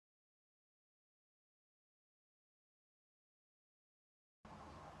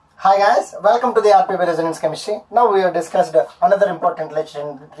Hi guys, welcome to the RPB Resonance Chemistry. Now we have discussed another important lecture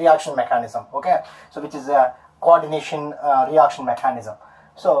in reaction mechanism, okay? So which is a coordination reaction mechanism.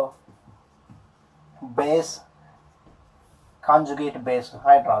 So conjugate base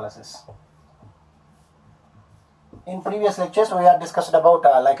hydrolysis. In previous lectures we have discussed about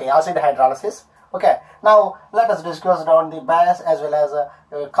acid hydrolysis. Okay, now let us discuss on the base as well as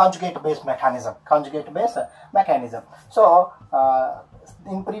conjugate base mechanism. So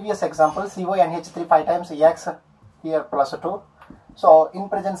in previous example, CONH3 5 times X here plus 2. So in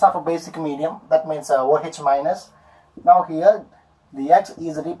presence of a basic medium, that means OH minus. Now here the X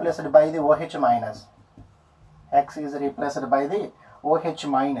is replaced by the OH minus. X is replaced by the OH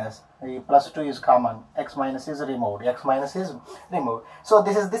minus. The plus 2 is common. X minus is removed. So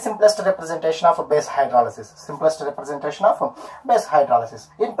this is the simplest representation of base hydrolysis.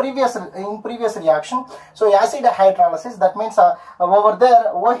 In previous reaction, so acid hydrolysis, that means over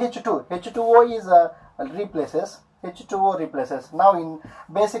there H2O is replaces. Now in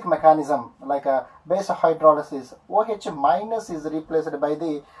basic mechanism, like a base hydrolysis, OH minus is replaced by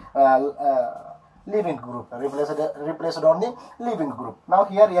the leaving group, replaced on the leaving group. Now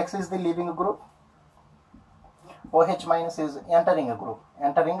here X is the leaving group, OH minus is entering a group.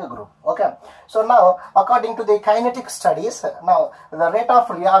 Okay, so now according to the kinetic studies, now the rate of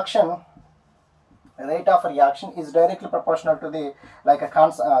reaction is directly proportional to the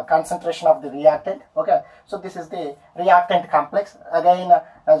concentration of the reactant. Okay, so this is the reactant complex again,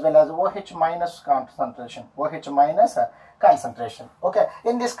 as well as OH minus concentration, Okay,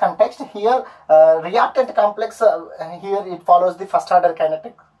 in this context here reactant complex, here it follows the first order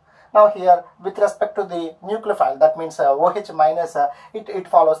kinetic. Now here with respect to the nucleophile, that means OH minus, it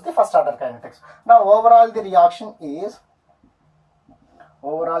follows the first order kinetics. Now overall the reaction is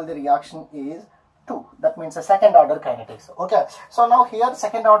 2, that means a second order kinetics. Okay, so now here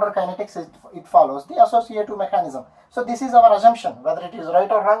second order kinetics, it follows the associative mechanism. So this is our assumption. Whether it is right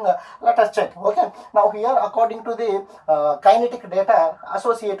or wrong, let us check. Okay, now here according to the kinetic data,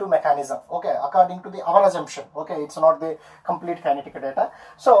 associative mechanism. Okay, according to our assumption. Okay, it's not the complete kinetic data.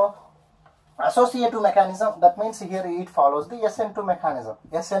 So associative mechanism, that means here it follows the SN2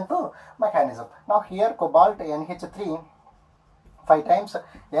 mechanism. Now here cobalt NH3 5 times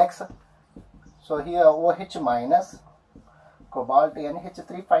X. So here OH minus, cobalt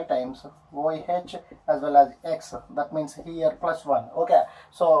NH3 5 times OH as well as X, that means here plus 1. Okay,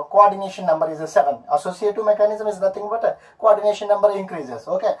 so coordination number is 7. Associative mechanism is nothing but coordination number increases.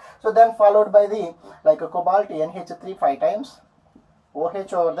 Okay, so then followed by the cobalt NH3 5 times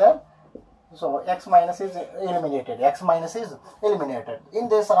OH over there. So X minus is eliminated. In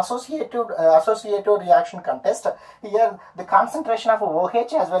this associative reaction contest, here the concentration of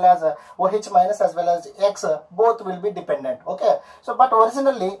OH as well as OH minus as well as X both will be dependent. Okay, so but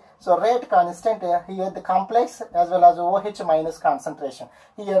originally, so rate constant, here the complex as well as OH minus concentration,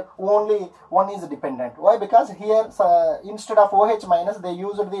 here only one is dependent. Why? Because here instead of OH minus they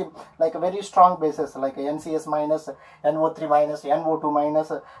used the very strong bases like NCS minus, NO3 minus, NO2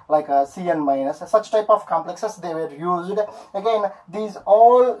 minus, CN minus, such type of complexes they were used. Again, these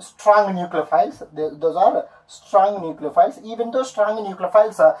all strong nucleophiles, those are strong nucleophiles. Even though strong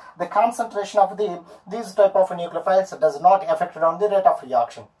nucleophiles, the concentration of these type of nucleophiles does not affect on the rate of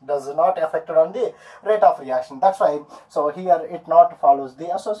reaction. That's why, so here it not follows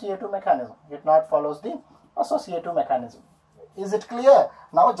the associative mechanism. Is it clear?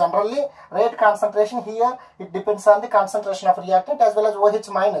 Now generally rate concentration here, it depends on the concentration of reactant as well as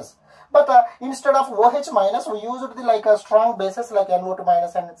OH minus. But instead of OH minus, we used the strong bases like NO2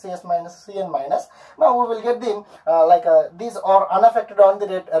 minus, NCS minus, CN minus. Now we will get the these are unaffected on the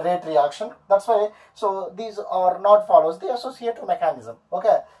rate reaction. That's why, so these are not follows the associative mechanism.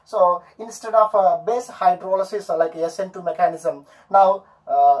 Okay, so instead of base hydrolysis like SN2 mechanism, now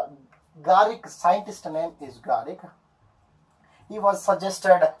Garrick, scientist name is Garrick, he was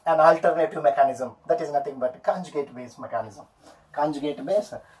suggested an alternative mechanism, that is nothing but conjugate base mechanism.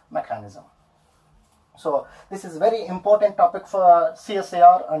 So this is very important topic for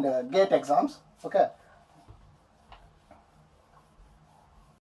CSIR and GATE exams. Okay,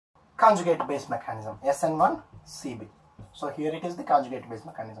 conjugate base mechanism, SN1 CB. So here it is the conjugate base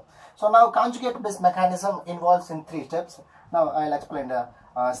mechanism. So now conjugate base mechanism involves in 3 steps. Now I'll explain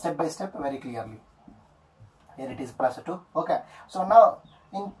step by step very clearly. Here it is plus 2. Okay, so now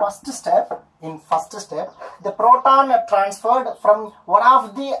in first step, the proton transferred from one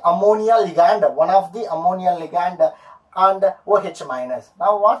of the ammonia ligand and OH minus.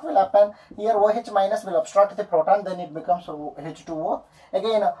 Now what will happen here? OH minus will obstruct the proton, then it becomes H2O.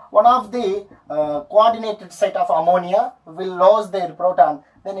 Again, one of the coordinated site of ammonia will lose their proton,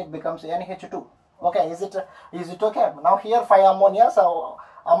 then it becomes NH2. Okay, is it okay? Now here 5 ammonia, so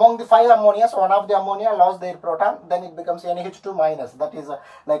among the 5 ammonias, one of the ammonia lost their proton, then it becomes NH2 minus. That is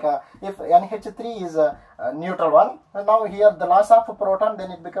if NH3 is a neutral one, and now here the loss of proton,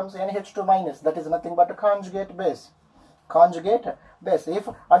 then it becomes NH2 minus. That is nothing but a conjugate base. Conjugate base. If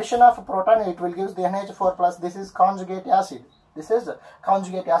addition of proton, it will give the NH4 plus. This is conjugate acid. This is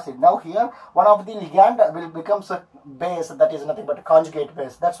conjugate acid. Now here one of the ligand will becomes a base, that is nothing but a conjugate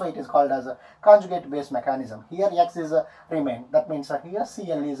base. That's why it is called as a conjugate base mechanism. Here X is remain. That means here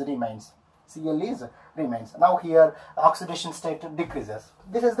Cl is remains. Cl is remains. Now here oxidation state decreases.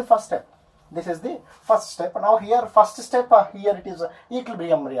 This is the first step. This is the first step. Now here first step, here it is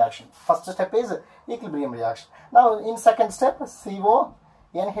equilibrium reaction. First step is equilibrium reaction. Now in second step, CO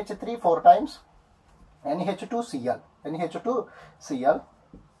NH3 4 times NH2Cl. NH2Cl.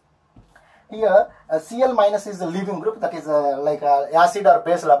 Here Cl minus is a leaving group, that is like acid or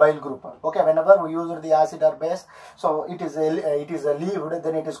base labile group. Okay, whenever we use the acid or base, so it is leaved,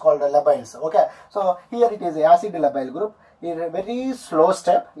 then it is called labiles. Okay, so here it is acid labile group. It is a very slow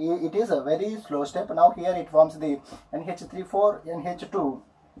step. It is a very slow step. Now here it forms the NH34 NH2.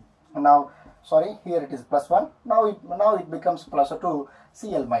 Now sorry, here it is +1. Now it becomes +2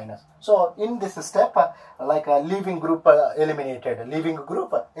 Cl minus. So in this step, like a leaving group eliminated. Leaving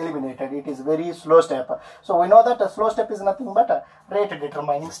group eliminated. It is very slow step. So we know that a slow step is nothing but a rate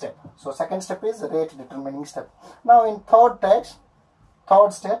determining step. So second step is rate determining step. Now in third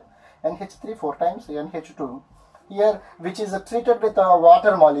step, NH3 4 times NH2. Here, which is treated with a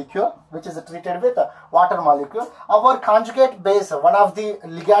water molecule, our conjugate base, one of the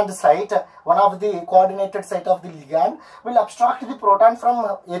ligand site, one of the coordinated site of the ligand will obstruct the proton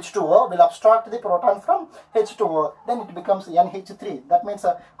from H2O, then it becomes NH3. That means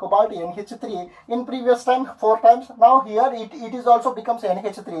cobalt NH3. In previous time 4 times, now here it is also becomes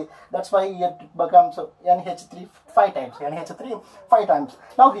NH3. That's why it becomes NH3 5 times.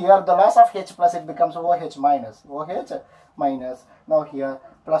 Now here the loss of H plus, it becomes OH minus. Now here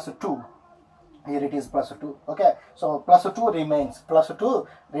 +2. Here it is +2. Okay, so +2 remains.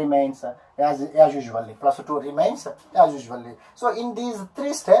 As usually. +2 remains as usually. So in these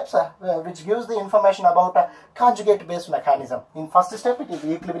 3 steps, which gives the information about conjugate base mechanism. In first step, it is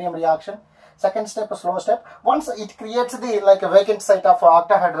equilibrium reaction. Second step, a slow step. Once it creates the like a vacant site of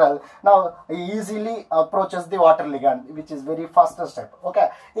octahedral, now easily approaches the water ligand, which is very faster step.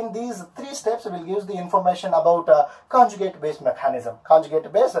 Okay, in these 3 steps will give the information about conjugate base mechanism.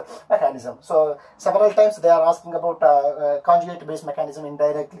 So several times they are asking about conjugate base mechanism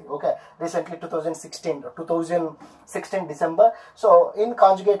indirectly. Okay, recently 2016 December. So in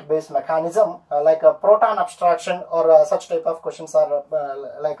conjugate base mechanism, like a proton abstraction or such type of questions are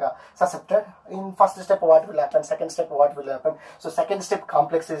susceptible. In first step, what will happen? Second step, what will happen? So second step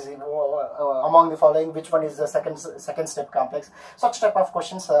complex is among the following, which one is the second step complex? Such type of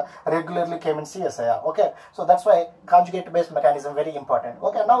questions regularly came in CSIR. Okay, so that's why conjugate based mechanism very important.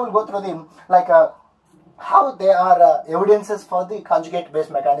 Okay, now we'll go through the how they are evidences for the conjugate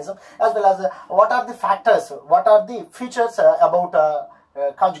based mechanism, as well as what are the factors, what are the features about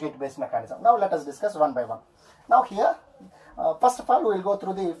conjugate based mechanism. Now let us discuss one by one. Now here, first of all, we will go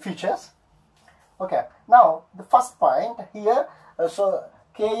through the features. Okay, now the first point here, so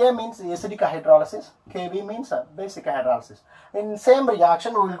Ka means acidic hydrolysis, Kb means basic hydrolysis. In same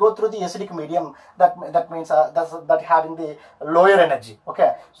reaction, we will go through the acidic medium, that means that having the lower energy.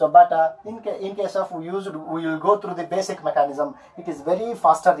 Okay, so but in case of we will go through the basic mechanism. It is very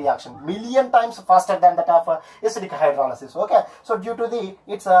faster reaction, million times faster than that of acidic hydrolysis. Okay, so due to the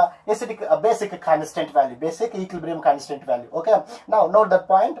its basic constant value, basic equilibrium constant value. Okay, now note that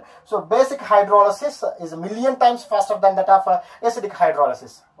point. So basic hydrolysis is a million times faster than that of acidic hydrolysis.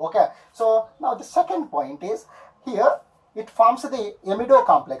 Okay, so now the second point is here it forms the amido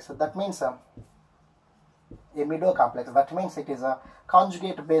complex. That means amido complex. That means it is a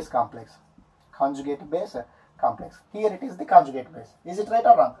conjugate base complex. Conjugate base complex. Here it is the conjugate base. Is it right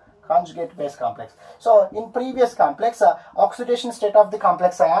or wrong? Conjugate base complex. So in previous complex, oxidation state of the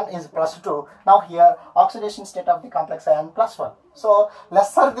complex ion is +2. Now here oxidation state of the complex ion +1. So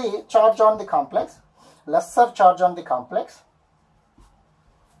lesser the charge on the complex,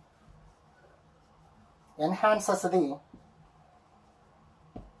 enhances the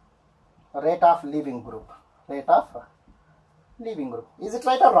rate of leaving group. Is it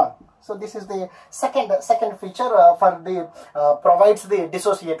right or wrong? So this is the second feature for the provides the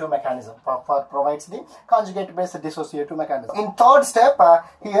dissociative mechanism, provides the conjugate based dissociative mechanism. In third step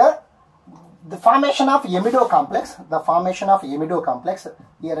here, the formation of amido complex,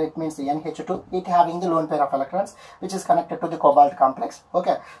 here it means the NH2, it having the lone pair of electrons which is connected to the cobalt complex.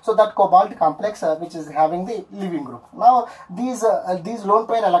 Okay, so that cobalt complex which is having the leaving group. Now these lone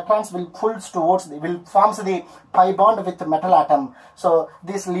pair electrons will forms the pi bond with the metal atom. So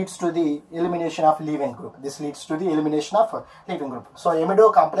this leads to the elimination of leaving group. So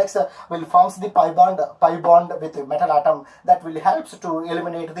amido complex will forms the pi bond with the metal atom that will helps to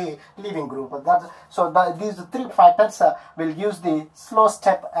eliminate the leaving group. These three factors will use the slow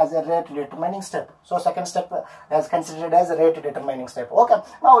step as a rate determining step. So second step is considered as a rate determining step. Okay,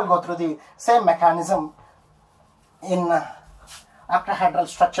 now we'll go through the same mechanism in octahedral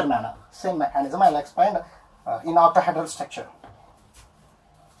structure manner. Same mechanism I'll explain in octahedral structure.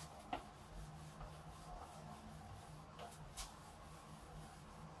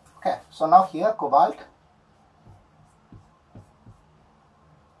 Okay, so now here cobalt.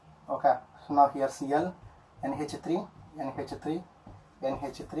 Okay, so now here Cl, NH3, NH3,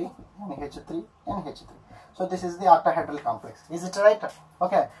 NH3, NH3, NH3. So this is the octahedral complex. Is it right?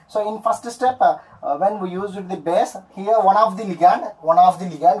 Okay. So in first step, when we used the base, here one of the ligand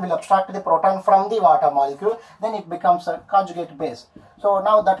will abstract the proton from the water molecule. Then it becomes a conjugate base. So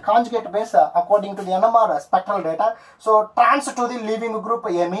now that conjugate base, according to the NMR spectral data, so trans to the leaving group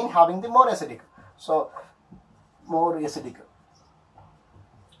amine having the more acidic. So more acidic.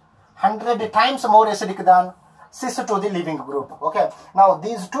 100 times more acidic than cis to the leaving group. Okay, now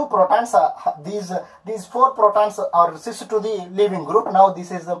these two protons these 4 protons are cis to the leaving group. Now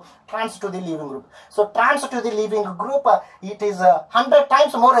this is trans to the leaving group. So trans to the leaving group, it is 100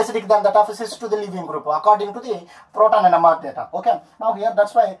 times more acidic than that of cis to the leaving group according to the proton NMR data. Okay, now here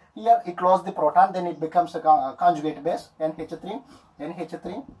that's why here it close the proton, then it becomes a conjugate base, NH3,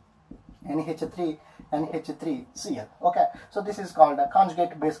 NH3, NH3, NH3, Cl. Okay, so this is called a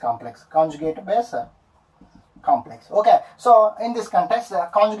conjugate base complex. Conjugate base complex. Okay, so in this context,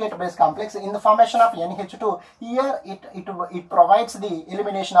 conjugate base complex, in the formation of NH2, here it provides the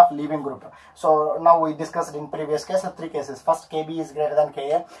elimination of leaving group. So now we discussed in previous case 3 cases. First, Kb is greater than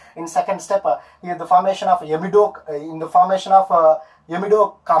Ka. In second step, here the formation of amido,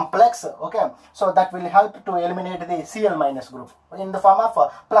 amido complex. Okay, so that will help to eliminate the Cl minus group in the form of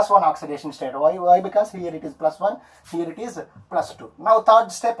 +1 oxidation state. Why? Because here it is +1, here it is +2. Now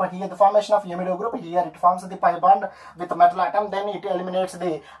third step, here the formation of amido group, here it forms the pi bond with the metal atom, then it eliminates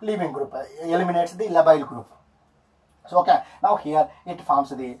the leaving group, eliminates the labile group. So okay, now here it forms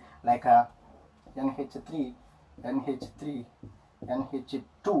the like NH3, NH3,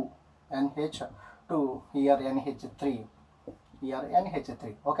 NH2, NH2, here NH3, here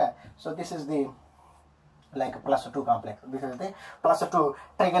NH3. Okay, so this is the like +2 complex. This is the +2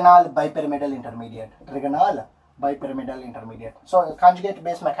 trigonal bipyramidal intermediate. Trigonal bipyramidal intermediate. So conjugate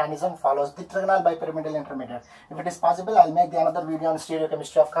base mechanism follows the trigonal bipyramidal intermediate. If it is possible, I'll make another video on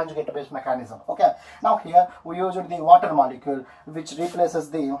stereochemistry of conjugate base mechanism. Okay, now here we used the water molecule which replaces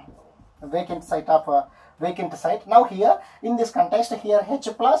the vacant site of vacant site. Now here in this context, here H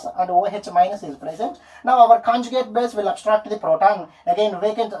plus and OH minus is present. Now our conjugate base will abstract the proton. Again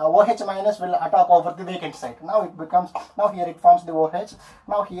vacant OH minus will attack over the vacant site. Now it becomes, now here it forms the OH.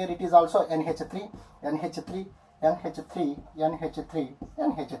 Now here it is also NH3, NH3, NH3, NH3,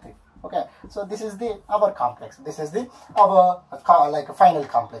 NH3. Okay, so this is the our complex. This is the our like final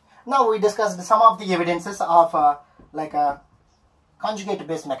complex. Now we discussed some of the evidences of like a conjugate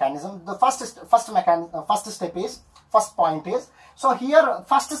base mechanism. The first point is, so here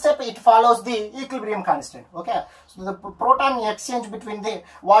first step it follows the equilibrium constant. Okay, so the proton exchange between the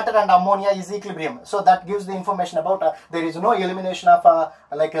water and ammonia is equilibrium, so that gives the information about there is no elimination of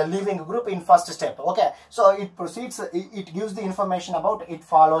like a leaving group in first step. Okay, so it proceeds, it gives the information about, it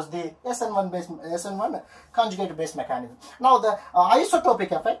follows the SN1 conjugate base mechanism. Now the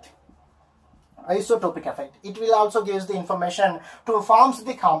isotopic effect, it will also gives the information to forms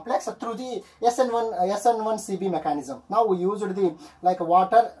the complex through the SN1 CB mechanism. Now we used the like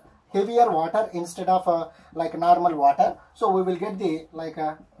water, heavier water instead of like normal water, so we will get the like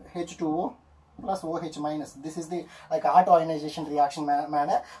H2O plus OH minus. This is the like autoionization reaction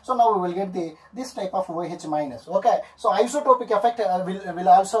manner. So now we will get the this type of OH minus. Okay, so isotopic effect will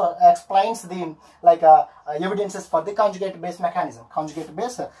also explains the like evidences for the conjugate base mechanism.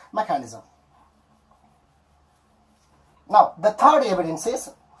 Now the third evidence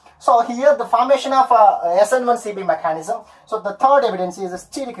is, so here the formation of SN1 CB mechanism. So the third evidence is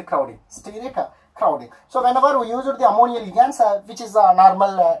steric crowding. Steric crowding. So whenever we use the ammonia ligands, which is a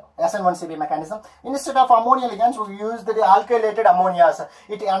normal SN1CB mechanism, instead of ammonia ligands, we use the alkylated ammonias.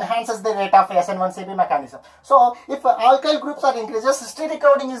 It enhances the rate of SN1CB mechanism. So if alkyl groups are increases, steric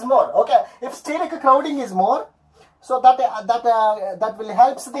crowding is more. Okay, if steric crowding is more, so that will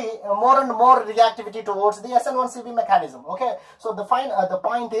helps the more and more reactivity towards the SN1CB mechanism. Okay, so the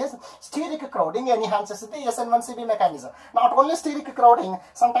point is steric crowding enhances the SN1CB mechanism. Not only steric crowding,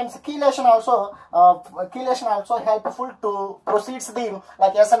 sometimes chelation also helpful to proceeds the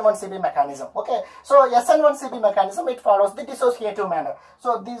like SN1CB mechanism. Okay, so SN1CB mechanism, it follows the dissociative manner.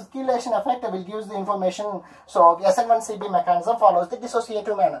 So this chelation effect will give the information. So SN1CB mechanism follows the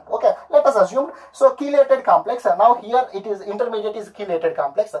dissociative manner. Okay, let us assume so chelated complex. Now here it is intermediate is chelated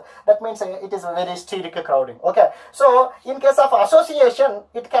complex. That means it is a very steric crowding. Okay, so in case of association,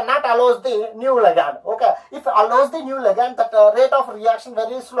 it cannot allow the new ligand. Okay, if allows the new ligand, that rate of reaction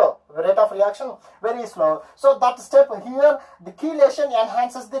very slow. So that step here, the chelation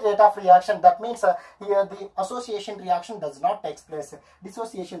enhances the rate of reaction. That means here the association reaction does not take place.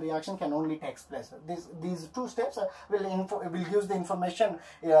 Dissociation reaction can only take place. These two steps will use the information.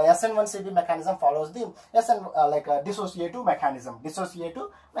 SN1CB mechanism follows the dissociative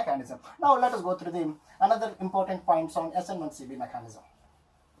mechanism. Now let us go through the another important points on SN1CB mechanism.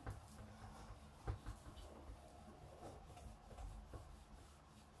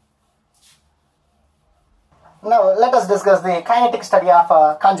 Now let us discuss the kinetic study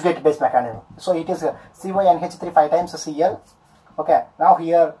of conjugate base mechanism. So it is CONH3 5 times Cl. Okay, now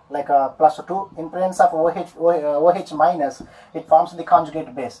here like plus 2 in presence of OH minus, it forms the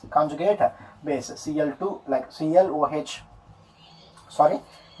conjugate base Cl2 like ClOH. Sorry,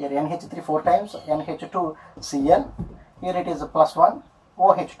 here NH3 4 times NH2 Cl. Here it is plus 1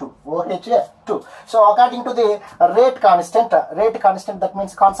 OH2. So according to the rate constant, that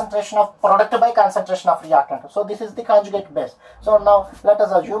means concentration of product by concentration of reactant. So this is the conjugate base. So now let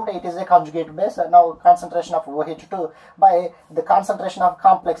us assume that it is a conjugate base. Now concentration of OH2 by the concentration of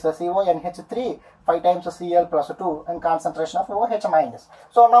complex CONH3 5 times Cl plus 2 and concentration of OH minus.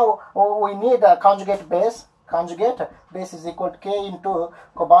 So now we need a conjugate base. Conjugate base is equal to K into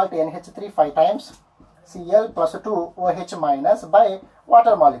cobalt NH3 5 times Cl plus 2 OH minus by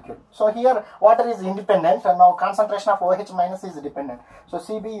water molecule. So here water is independent and now concentration of OH minus is dependent. So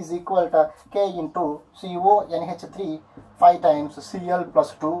Cb is equal to K into CONH3 5 times Cl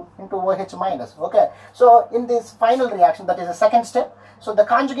plus 2 into OH minus. Okay, so in this final reaction, that is the second step, so the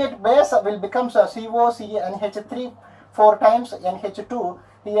conjugate base will become COCNH3 4 times NH2.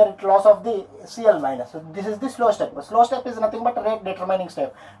 Here it loss of the Cl minus. So this is the slow step. The slow step is nothing but a rate determining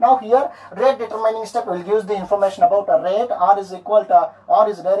step. Now here rate determining step will give the information about a rate. R is equal to R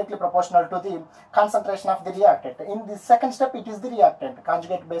is directly proportional to the concentration of the reactant. In the second step, it is the reactant.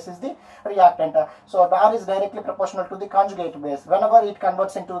 Conjugate base is the reactant. So the R is directly proportional to the conjugate base. Whenever it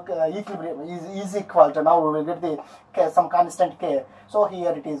converts into equilibrium is equal to, now we will get the K, some constant K. So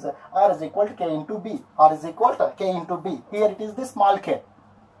here it is R is equal to K into B. R is equal to K into B. Here it is the small k.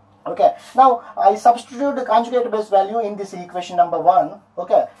 Okay, now I substitute the conjugate base value in this equation number 1.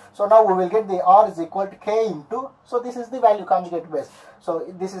 Okay, so now we will get the R is equal to K into, so this is the value conjugate base. So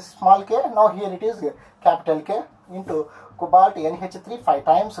this is small k. Now here it is capital K into cobalt NH3 5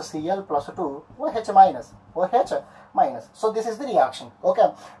 times Cl plus 2 OH minus. So this is the reaction.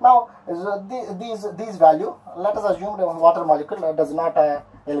 Okay, now these value, let us assume the water molecule does not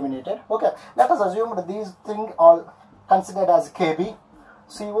eliminated. Okay, let us assume that these things all considered as Kb.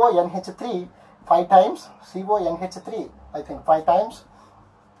 CONH3 5 times CONH3 I think 5 times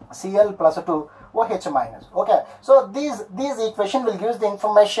Cl plus 2 OH minus. Okay, so these equation will give the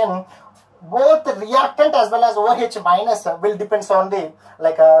information both reactant as well as OH minus will depends on the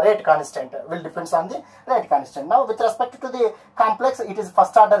rate constant, Now with respect to the complex, it is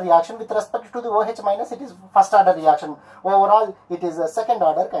first order reaction. With respect to the OH minus, it is first order reaction. Overall it is a second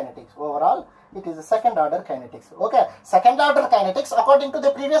order kinetics. Okay, second order kinetics, according to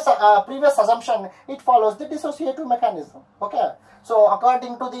the previous assumption, it follows the dissociative mechanism. Okay, so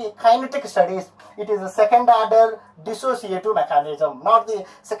according to the kinetic studies, it is a second order dissociative mechanism, not the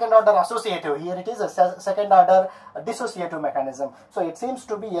second order associative. Here it is a second order dissociative mechanism. So it seems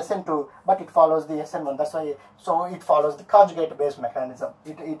to be SN2, but it follows the SN1. That's why, so it follows the conjugate base mechanism.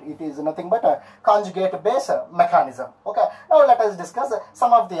 It is nothing but a conjugate base mechanism. Okay, now let us discuss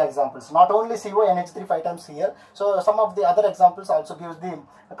some of the examples. Not only CONH3 5 times Cl, so some of the other examples also gives the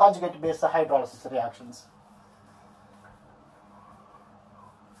conjugate base hydrolysis reactions.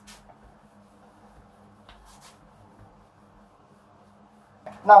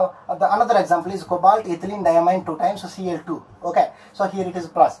 Now another example is cobalt ethylene diamine 2 times Cl2. Okay, so here it is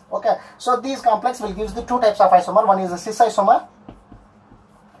plus. Okay, so these complex will give the two types of isomer. One is a cis isomer,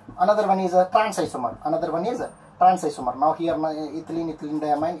 another one is a trans isomer. Another one is a trans isomer. Now here ethylene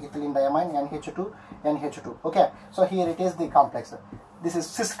diamine NH2 NH2. Okay, so here it is the complex. This is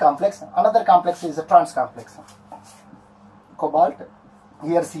cis complex. Another complex is a trans complex. Cobalt,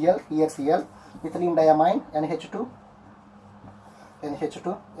 here Cl, ethylene diamine NH2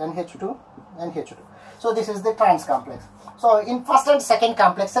 NH2. So this is the trans complex. So in first and second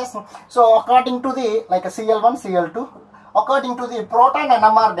complexes, so according to the like a Cl1 Cl2, according to the proton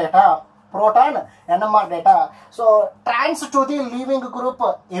NMR data, so trans to the leaving group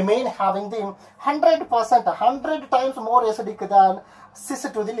amine having the 100 times more acidic than cis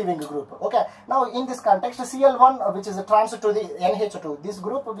to the leaving group. Okay, now in this context, Cl1 which is a trans to the NH2, this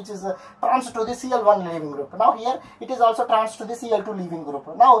group which is a trans to the Cl1 leaving group. Now here it is also trans to the Cl2 leaving group.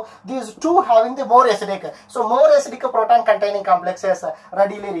 Now these two having the more acidic, so more acidic proton containing complexes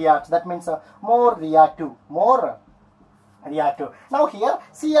readily react. That means more reactive. Now here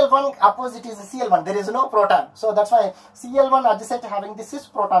Cl1 opposite is Cl1, there is no proton, so that's why Cl1 adjacent having the cis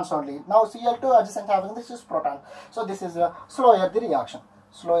protons only. Now Cl2 adjacent having the cis proton, so this is slower the reaction.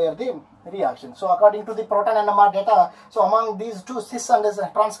 So according to the proton NMR data, so among these two cis and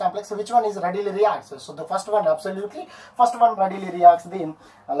trans complex, which one is readily reacts? So the first one readily reacts the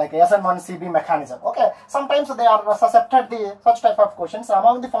like SN1 CB mechanism. Okay, sometimes they are susceptible to such type of questions.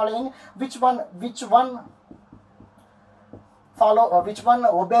 Among the following, which one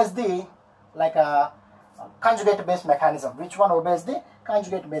obeys the like a conjugate base mechanism? Which one obeys the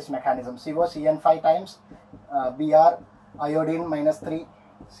conjugate base mechanism? COCN 5 times, Br iodine -3,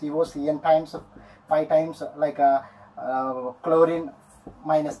 COCN times 5 times like chlorine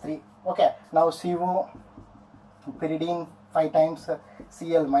 -3. Okay, now CO pyridine 5 times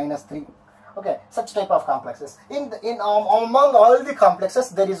Cl -3. Okay, such type of complexes. Among all the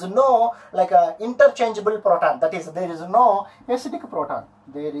complexes, there is no like interchangeable proton. That is, there is no acidic proton.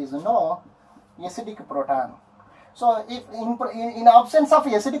 So if in absence of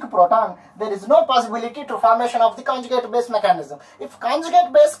acidic proton, there is no possibility to formation of the conjugate base mechanism. If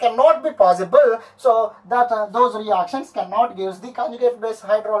conjugate base cannot be possible, so that those reactions cannot give the conjugate base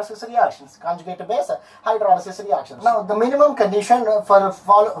hydrolysis reactions. Now the minimum condition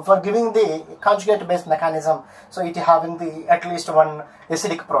for giving the conjugate base mechanism, so it having the at least one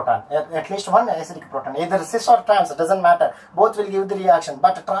acidic proton, either cis or trans, it doesn't matter, both will give the reaction,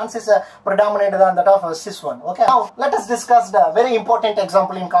 but trans is predominant than that of cis one. Okay, now let us discuss the very important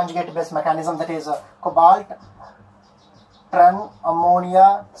example in conjugate base mechanism, that is cobalt tran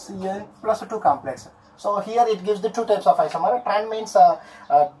ammonia Cl +2 complex. So here it gives the two types of isomer. Tran means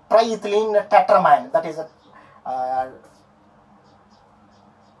triethylene tetramine, that is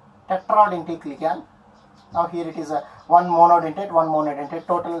tetradentate ligand. Now here it is one monodentate,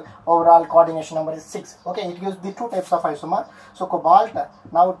 total overall coordination number is 6. Okay, it gives the two types of isomer. So cobalt,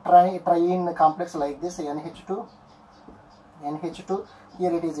 now triene complex like this, NH2,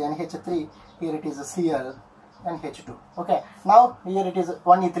 here it is NH3, here it is Cl, NH2. Okay, now here it is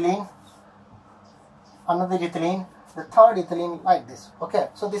one ethylene, another ethylene, the third ethylene like this. Okay,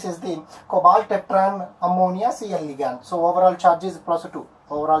 so this is the cobalt tran ammonia Cl ligand. So overall charge is +2.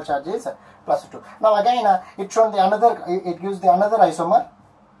 Now again it gives the another isomer.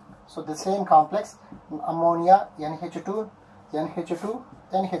 So the same complex, ammonia NH2.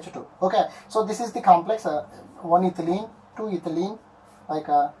 Okay, so this is the complex, one ethylene, two ethylene, like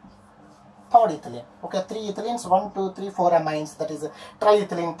a third ethylene. Okay, 3 ethylenes, 1, 2, 3, 4 amines, that is a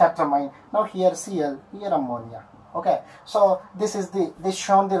triethylene tetramine. Now here Cl, here ammonia. Okay, so this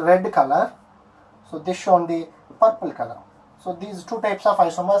shown the red color, so this shown the purple color. So these two types of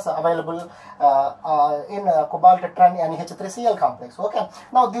isomers are available in cobalt tran NH3Cl complex. Okay,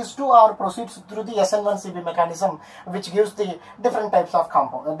 now these two are proceeds through the SN1 CB mechanism, which gives the different types of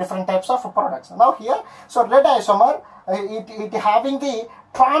compound, different types of products. Now here, so red isomer, it having the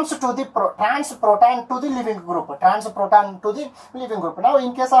trans proton to the leaving group, Now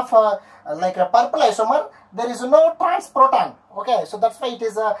in case of like a purple isomer, there is no trans proton. Okay, so that's why it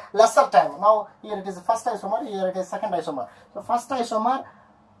is a lesser time. Now here it is first isomer, here it is second isomer. So first isomer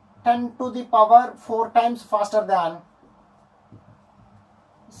 10 to the power 4 times faster than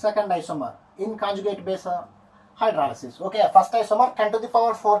second isomer in conjugate base hydrolysis. Okay, first isomer 10 to the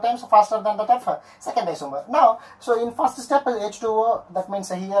power 4 times faster than that of second isomer. Now, so in first step H2O, that means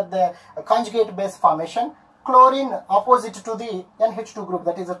here the conjugate base formation. Chlorine opposite to the NH2 group,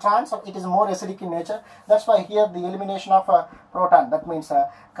 that is a trans, it is more acidic in nature. That's why here the elimination of proton, that means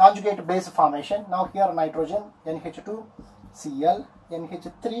conjugate base formation. Now here nitrogen NH2 Cl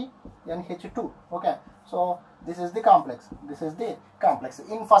NH3 NH2. Okay, so this is the complex, this is the complex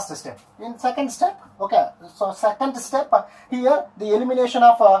in first step. In second step, okay, so second step, here the elimination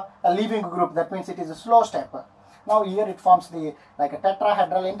of a leaving group, that means it is a slow step. Now here it forms the like a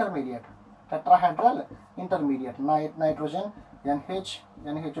tetrahedral intermediate, nitrogen NH,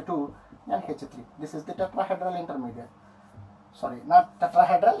 NH2, NH3. This is the tetrahedral intermediate. Sorry, not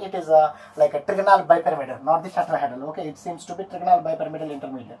tetrahedral, it is like a trigonal bipyramidal, not the tetrahedral. Okay, it seems to be trigonal bipyramidal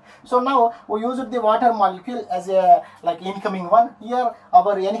intermediate. So now we used the water molecule as a like incoming one. Here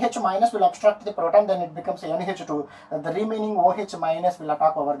our NH minus will obstruct the proton, then it becomes NH2. The remaining OH minus will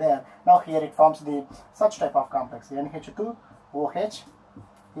attack over there. Now here it forms the such type of complex, NH2 OH,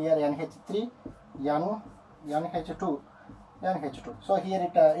 here NH3 NH2 NH2. So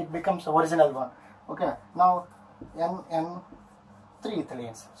here it becomes the original one. Okay, now N3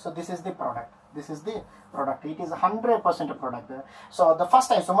 ethylenes. So this is the product. This is the product. It is 100% product. So the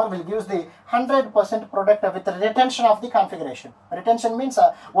first isomer will give the 100% product with the retention of the configuration. Retention means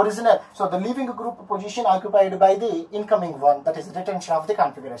original. So the leaving group position occupied by the incoming one, that is retention of the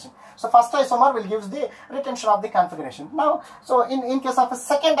configuration. So first isomer will give the retention of the configuration. Now, so in case of a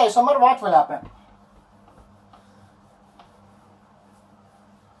second isomer, what will happen?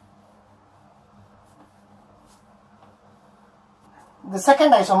 The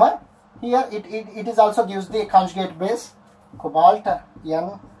second isomer, here it is also gives the conjugate base, cobalt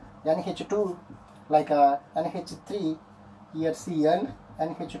NH2, like NH3, here Cl,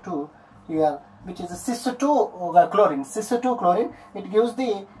 NH2, here which is a cis2 chlorine. Cis2 chlorine, it gives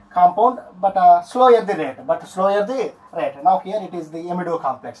the compound but slower the rate. Now here it is the amido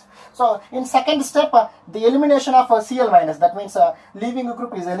complex. So in second step, the elimination of Cl minus, that means leaving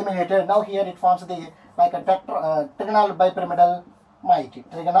group is eliminated. Now here it forms the like a trigonal bipyramidal moiety,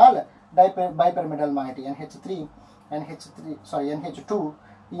 bipyramidal moiety, NH2,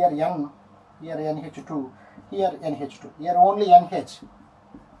 here N, here NH2, here NH2, here only NH.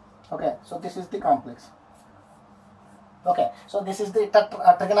 Okay, so this is the complex. Okay, so this is the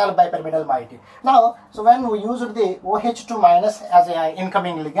trigonal bipyramidal moiety. Now, so when we used the OH2 minus as a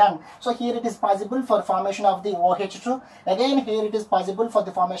incoming ligand, so here it is possible for formation of the OH2. Again, here it is possible for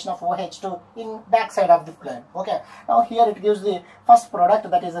the formation of OH2 in back side of the plane. Okay, now here it gives the first product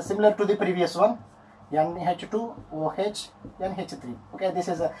that is similar to the previous one, NH2 OH NH3. Okay, this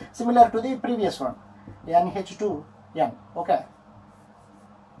is similar to the previous one, NH2 N. Okay.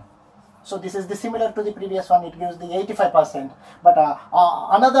 So this is the similar to the previous one, it gives the 85%, but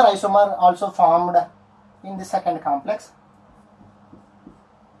another isomer also formed in the second complex.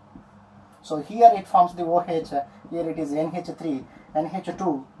 So here it forms the OH, here it is NH3,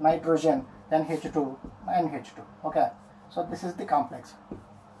 NH2, nitrogen, NH2, NH2. Okay, so this is the complex.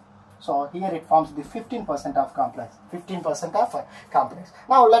 So here it forms the 15% of complex, 15% of complex.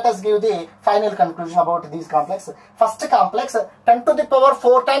 Now let us give the final conclusion about these complex. First complex 10 to the power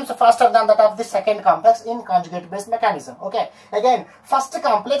 4 times faster than that of the second complex in conjugate based mechanism. Okay, again first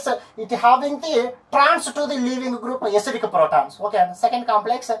complex it having the trans to the leaving group acidic protons. Okay, second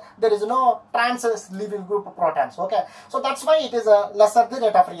complex there is no trans leaving group protons. Okay, so that's why it is a lesser the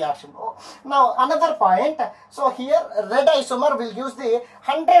rate of reaction. Now another point, so here red isomer will use the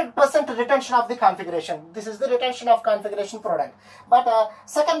 100% retention of the configuration. This is the retention of configuration product. But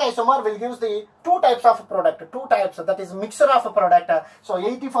second isomer will give the two types of product, that is mixture of a product. So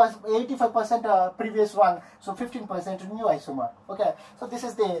 85% previous one, so 15% new isomer. Okay, so this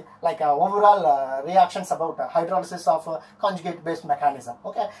is the like overall reactions about hydrolysis of conjugate based mechanism.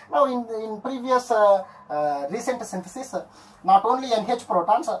 Okay, now in previous recent synthesis, not only NH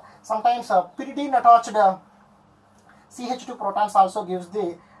protons, sometimes pyridine attached CH2 protons also gives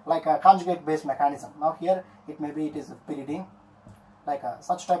the like a conjugate based mechanism. Now here it is pyridine, like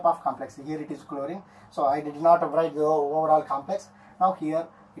such type of complex. Here it is chlorine, so I did not write the overall complex. Now here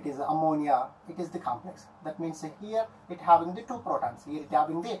it is ammonia, it is the complex. That means here it having the two protons, here it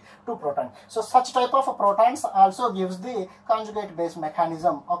having the two protons. So such type of protons also gives the conjugate based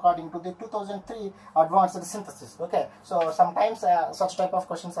mechanism according to the 2003 advanced synthesis. Okay, so sometimes such type of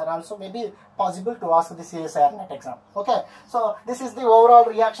questions are also maybe possible to ask the CSIR net exam. Okay, so this is the overall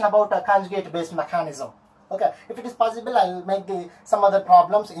reaction about conjugate based mechanism. Okay, if it is possible, I will make some other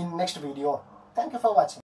problems in next video. Thank you for watching.